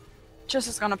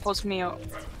 Tracer's gonna pulse me up.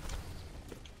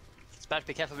 Spatch,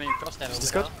 be careful when you cross there.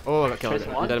 Discord. Oh, I got killed. Tracer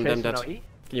I'm 1. dead, I'm dead, I'm Tracer dead. no E.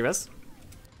 Can you res?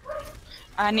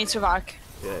 I need to back.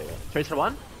 Yeah, yeah. Tracer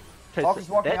 1. Hawk is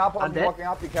walking dead. up, Hawk I'm is dead. walking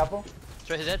up, be careful.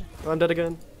 Tracer dead. Oh, I'm dead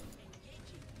again.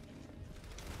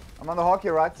 I'm on the hawk,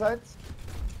 your right side.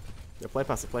 Yeah, play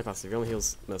passive. He only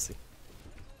heals Mercy.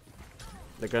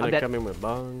 They're I'm gonna dead. come in with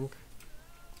Bong.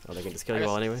 Oh, they can just kill you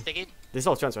all anyway. Sticky. They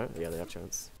still have chance, right? Yeah, they have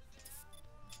chance.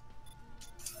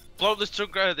 Blow up this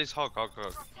Junkrat, this hog. Oh,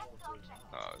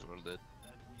 it's well dead.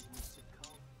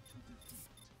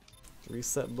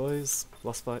 Reset, boys.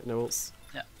 Lost fight, no ults.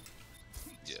 Yeah.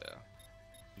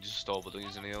 You just stall, but don't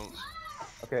use any else.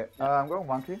 Okay, I'm going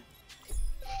monkey.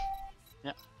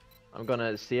 I'm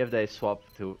gonna see if they swap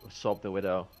the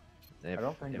Widow. If, I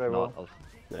don't think if they not, will.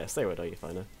 I'll- Yeah, stay with her, you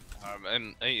fine now.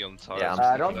 And 80 on time. Yeah, I'm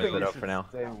I don't sticking think with we Widow should for now.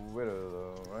 stay widow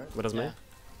though, right? What does me? Yeah.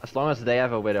 As long as they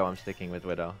have a Widow, I'm sticking with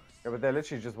Widow. Yeah, but they're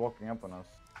literally just walking up on us.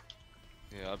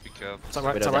 Yeah, I'd be careful. Top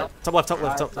right, Widow top dead. right. Top left, top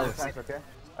left, Nice, top nice, left. nice, okay.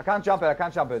 I can't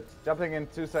jump it, Jumping in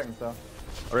 2 seconds though.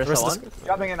 Orisa Rest 1. Discord.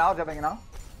 Jumping in now.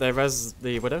 They res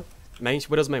the Widow.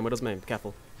 Widow's main, be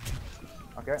careful.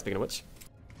 Okay, Speaking of which.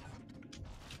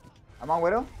 I'm on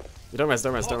widow. You don't res. I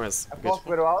Good. forced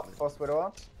widow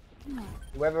out.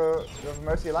 Whoever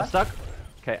mercy I'm alive. stuck.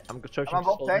 Okay, I'm searching I'm on for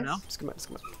both Soldier tanks. now. Just come back,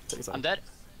 Take your time. I'm dead.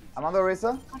 I'm on the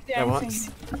Orisa. Yeah, once.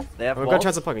 They have We've got a walls.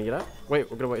 chance of plugging, you know? Wait,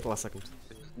 we're gonna wait till last second.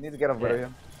 Need to get off widow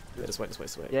here. Yeah, just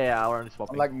wait. Yeah, I'll only swap.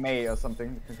 I'm like May or something.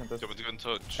 You can contest. Do you want to go and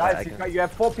touch? Yeah, I Guys, can- you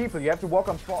have 4 people. You have to walk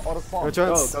on spawn, auto spawn. Go,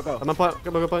 Chance. go. I'm on point.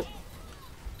 Go point.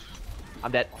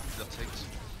 I'm dead. That takes.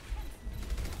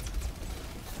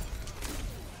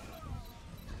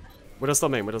 Widow's still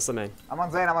main. I'm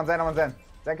on Zen.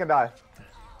 Zen can die.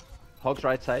 Hog's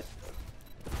right side.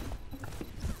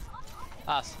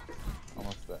 Pass.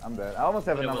 Almost dead. I'm dead. I almost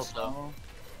have But it another was slow. spawn.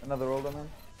 Another roll on him.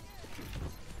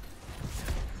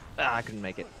 Ah, I couldn't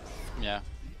make it. Yeah.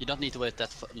 You don't need to wait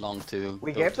that long to.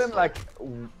 We go gave to them slow. like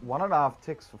 1.5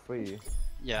 ticks for free.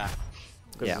 Yeah.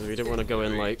 Because Yeah. we didn't want to go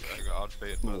in like I got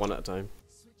outbaited by one at a time.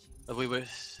 But we were.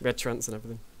 We had Trents and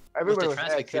everything. Everybody with was the there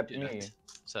trans, we could except do me. that.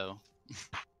 So.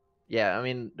 Yeah, I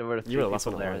mean there were You three were the last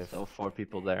people one there, alive. so 4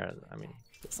 people there. I mean,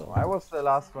 So, I was the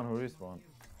last one who respawned.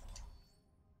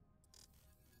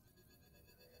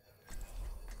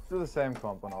 Do the same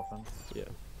comp on offense. yeah.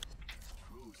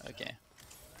 Okay.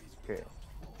 Okay.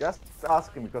 Just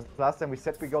asking because last time we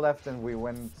said we go left and we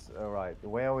went right.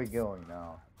 Where are we going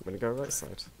now? I'm gonna go right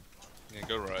side. Yeah,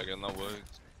 go right again. That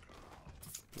worked.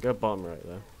 Go bottom right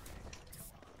there.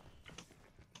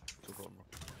 Go bottom.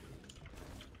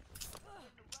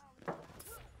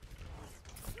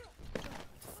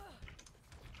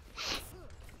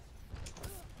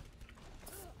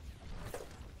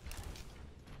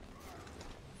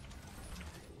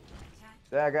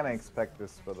 They're gonna expect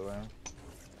this, by the way.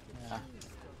 Yeah.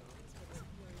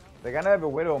 They're gonna have a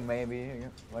widow, maybe.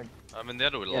 Like, I mean, they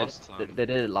had it yeah, last time. they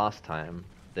did it last time.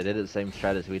 They did it the same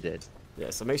strat as we did. Yeah,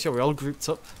 so make sure we're all grouped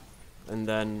up, and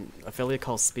then affiliate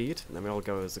calls speed, and then we all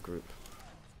go as a group.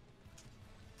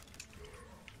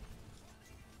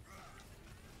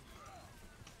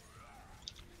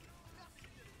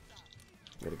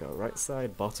 I'm gonna go right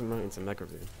side, bottom right into Mega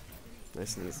Room.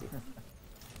 Nice and easy.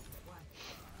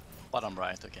 Bottom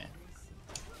right. Okay.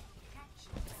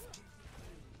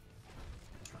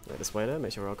 Right this way there,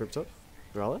 make sure we're all grouped up.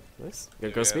 We're all there, nice. Go,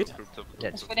 Yeah, go yeah, speed. grouped up, Yeah.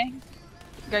 grouped Just up. waiting.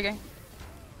 Go.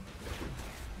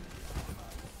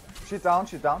 she's down,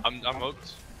 she's down. I'm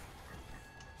hooked.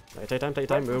 Right, take your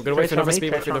time. We're gonna wait for Trace on another me,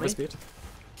 speed, wait Trace for on another me. speed.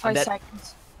 5 dead.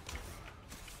 seconds.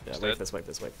 Yeah, Dead. wait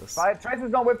this. Fine, Trace is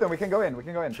not with them. We can go in.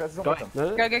 Trace is not Go with them.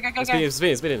 No, no, Go.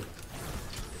 Speed in.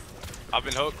 I've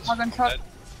been hooked. I've been I'm hooked. dead.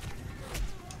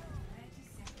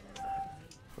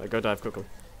 Right, go dive quickly.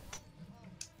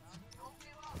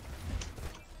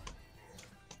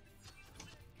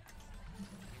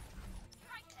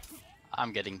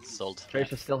 I'm getting sold.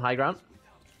 Trace is still high ground.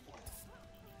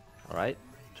 Alright,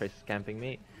 Trace is camping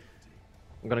me.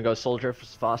 I'm gonna go soldier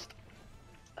fast.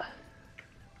 I'm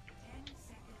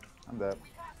dead.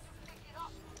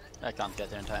 I can't get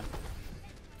there in time.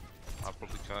 I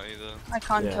probably can't either. I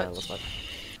can't Yeah, touch. looks like.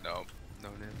 No. No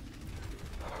name.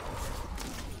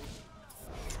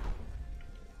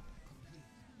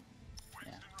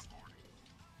 Yeah.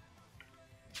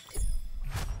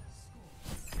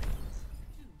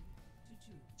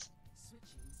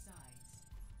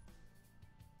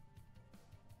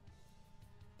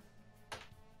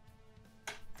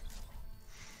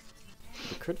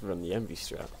 We could run the envy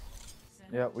strat.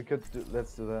 Yeah, we could do,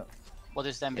 let's do that. What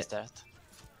is the envy stat?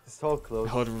 It's so close.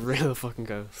 How real fucking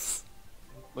goes.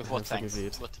 With I what fucking tanks? see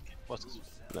it. What?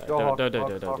 No, Go Hawk,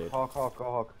 don't. Hawk, go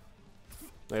Hawk.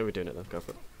 No, we're doing it then. Go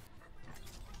for it.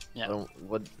 Yeah. So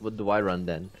what do I run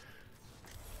then?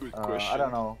 Good question. I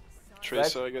don't know.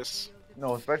 Tracer, I guess.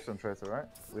 No, Spectrum Tracer, right?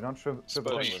 We don't triple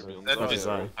Spectrum. thing with it. That Oh, is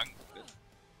design. tank.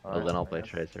 Well, then I'll play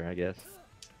Tracer, I guess.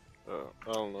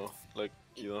 I don't know. Like,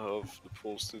 you don't have the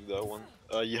pulls to do that one.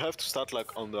 You have to start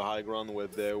like on the high ground where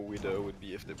their widow would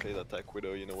be if they played attack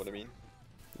widow. You know what I mean?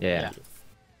 Yeah.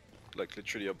 Like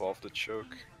literally above the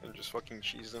choke and just fucking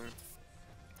cheese them.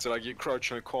 So like you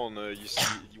crouch in a corner, you see,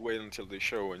 you wait until they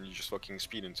show, and you just fucking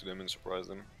speed into them and surprise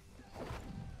them.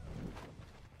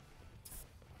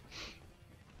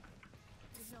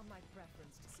 It's not my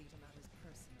preference to see them out as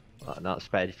personal. Not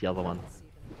Spade, the other one.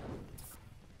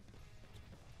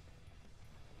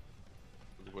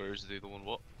 Where is the other one?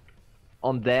 What?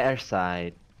 On their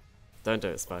side. Don't do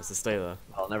it, Spice. Just stay there.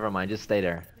 Oh, never mind. Just stay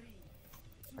there.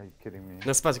 Are you kidding me?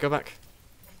 No, Spice, go back.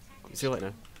 See you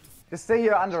later. Just stay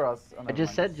here under us. Oh, I never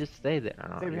just mind. said just stay there.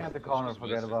 Stay behind the corner,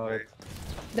 forget about it.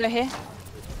 They're here.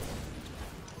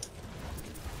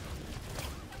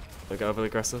 They go overly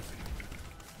aggressive.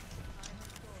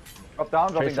 Drop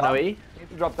down, dropping Trace no down. E. Need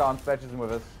to drop down, Spatch isn't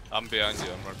with us. I'm behind you.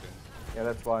 I'm right behind. Yeah,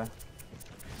 that's why.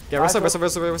 Yeah,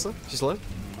 wrestle. She's low.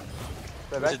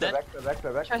 Stay Is back, it stay dead? back, stay back,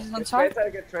 stay back. Tracer's on Get top.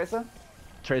 Tracer, get Tracer.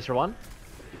 Tracer 1.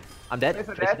 I'm dead.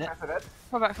 Tracer Tracing dead, it. Tracer dead.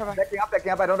 Fall back.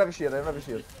 Backing up, I don't have a shield,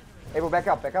 Able, back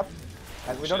up. And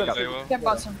we don't Shield have as a well. Get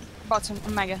bottom. Bottom,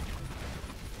 Omega.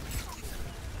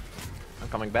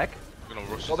 coming back. I'm gonna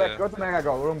rush Go us back, here. go to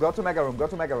Mega Room, go to Mega Room, go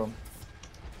to Mega Room.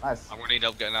 Nice. I'm gonna need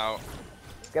help getting out.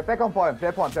 Get back on point,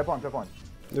 play point, play point, play point.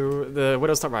 No, the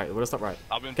Widow's top right. The Widow's top right.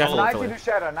 I've been Careful, pulled. Knight Philly. to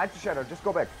Shadow, Knight to Shadow, just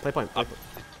go back. Play point. Play I point.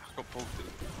 got pulled.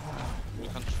 You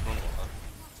can't just run like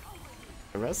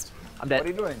that. Rest. I'm What are dead.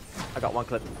 you doing? I got one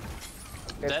clip.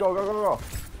 Let's Dead. go, go, go, go.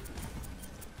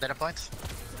 Data point.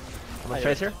 I'm on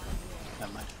Tracer.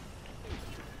 Never mind.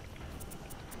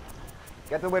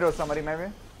 Get the Widow, somebody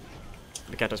maybe.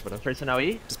 The Kato's Widow. Tracer now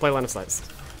E. Just play line of sights.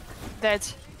 Dead.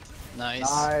 Nice.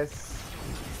 Nice.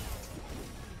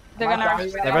 They're My gonna God,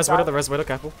 rush yeah. The res Widow. The res Widow.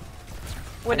 Careful.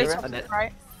 Widow's Anyway. top I'm dead.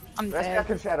 right. I'm Rest dead. back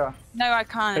in Shadow. No, I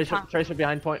can't. I Tracer, can't. Tracer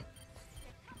behind point.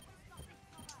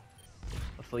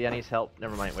 Hopefully, needs help.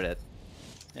 Never mind, we're dead.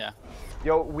 Yeah.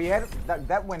 Yo, we had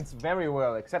that went very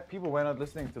well, except people were not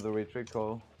listening to the retreat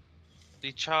call.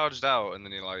 He charged out and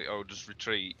then he like, oh, just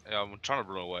retreat. Yeah, I'm trying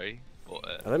to run away, but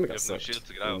And then we you got have no sucked. shield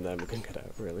to get out. And then we couldn't get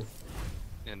out, really.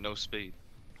 Yeah, no speed.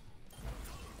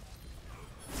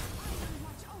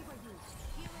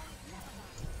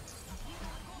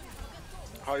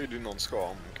 How you doing on score?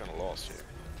 I'm kind of lost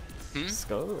here.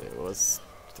 Skull, it was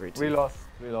 3-2. We lost,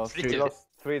 we lost. 3-2. We lost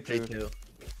 3-2. 3-2.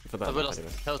 For that But we map, lost.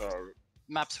 anyway.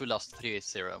 Maps we lost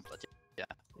 3-0, but yeah.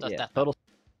 That's Yeah, that. total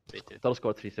 3-2. total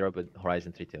score 3-0, but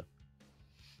Horizon 3-2.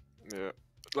 Yeah.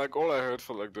 Like all I heard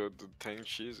for like the tank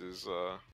cheese is